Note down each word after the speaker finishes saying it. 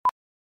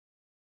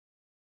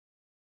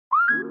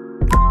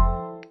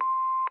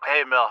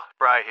Hey, Mel.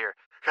 Bri here.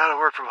 Gotta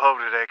work from home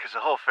today because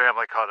the whole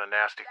family caught a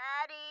nasty...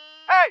 Daddy!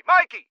 Hey,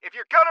 Mikey! If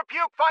you're gonna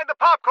puke, find the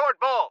popcorn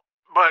bowl!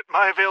 But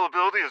my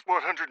availability is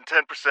 110%.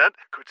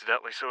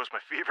 Coincidentally, so is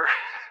my fever.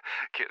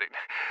 Kidding.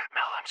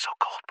 Mel, I'm so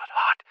cold but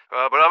hot.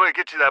 But I'm gonna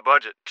get you that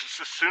budget just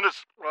as soon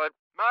as...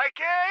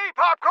 Mikey!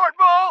 Popcorn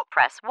bowl!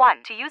 Press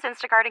 1 to use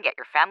Instacart and get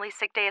your family's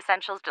sick day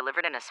essentials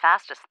delivered in as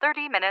fast as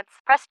 30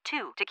 minutes. Press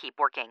 2 to keep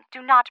working.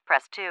 Do not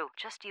press 2.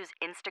 Just use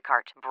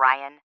Instacart,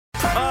 Brian.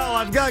 Oh,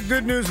 I've got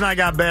good news and I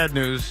got bad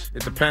news.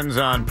 It depends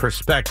on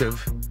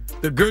perspective.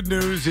 The good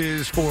news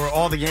is for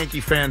all the Yankee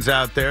fans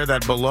out there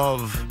that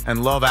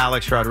love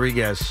Alex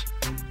Rodriguez.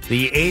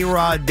 The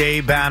A-Rod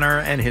Day banner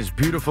and his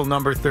beautiful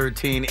number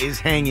 13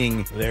 is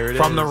hanging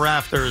from the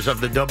rafters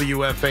of the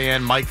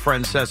WFAN Mike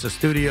Francesa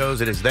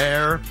studios. It is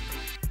there.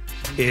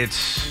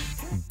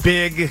 It's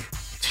big.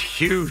 It's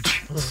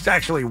huge. It's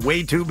actually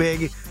way too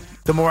big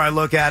the more I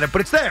look at it,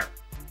 but it's there.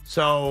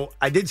 So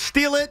I did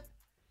steal it.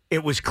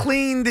 It was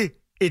cleaned.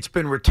 It's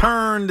been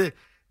returned.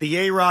 The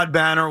A-Rod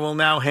banner will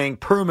now hang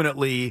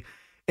permanently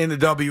in the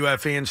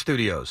WFAN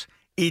studios.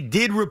 It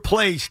did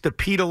replace the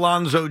Pete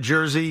Alonso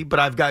jersey, but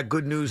I've got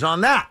good news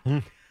on that.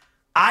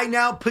 I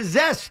now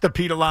possess the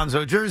Pete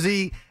Alonso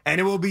jersey,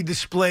 and it will be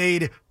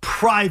displayed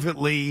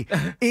privately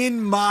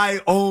in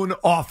my own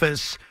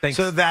office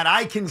so that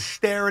I can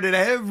stare at it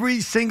every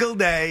single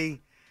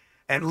day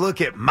and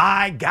look at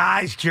my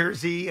guy's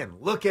jersey and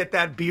look at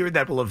that beard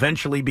that will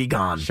eventually be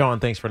gone. Sean,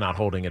 thanks for not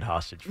holding it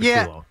hostage for too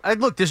long.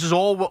 Look, this is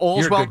all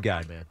You're well. a good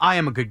guy, man. I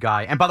am a good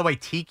guy. And by the way,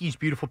 Tiki's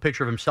beautiful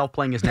picture of himself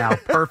playing is now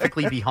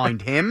perfectly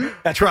behind him.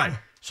 That's right.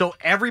 So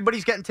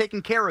everybody's getting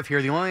taken care of here.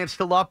 The only thing that's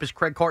still up is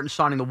Craig Carton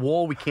signing the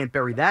wall. We can't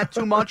bury that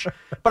too much.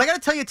 But I got to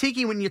tell you,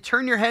 Tiki, when you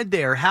turn your head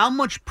there, how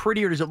much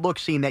prettier does it look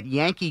seeing that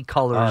Yankee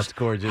colors it's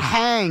gorgeous.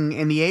 hang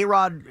in the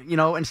A-Rod,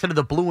 instead of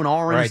the blue and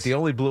orange? Right, the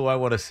only blue I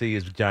want to see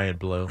is giant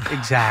blue.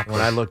 Exactly.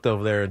 When I looked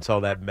over there and saw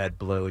that Met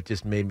blue, it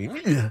just made me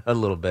a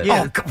little bit.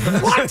 Yeah.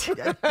 What?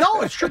 No,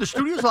 it's true. The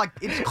studio's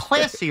it's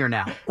classier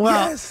now.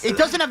 Well, it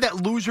doesn't have that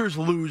losers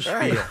lose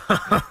feel.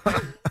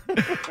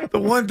 The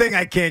one thing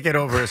I can't get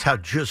over is how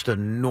just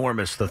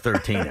enormous the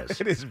 13 is.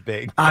 It is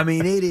big. I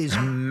mean, it is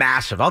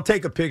massive. I'll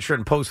take a picture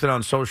and post it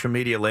on social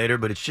media later,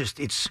 but it's...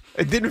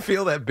 It didn't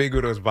feel that big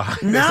when it was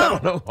behind No. us. I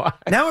don't know why.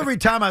 Now every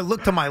time I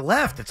look to my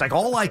left, it's like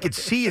all I could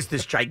see is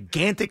this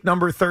gigantic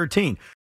number 13.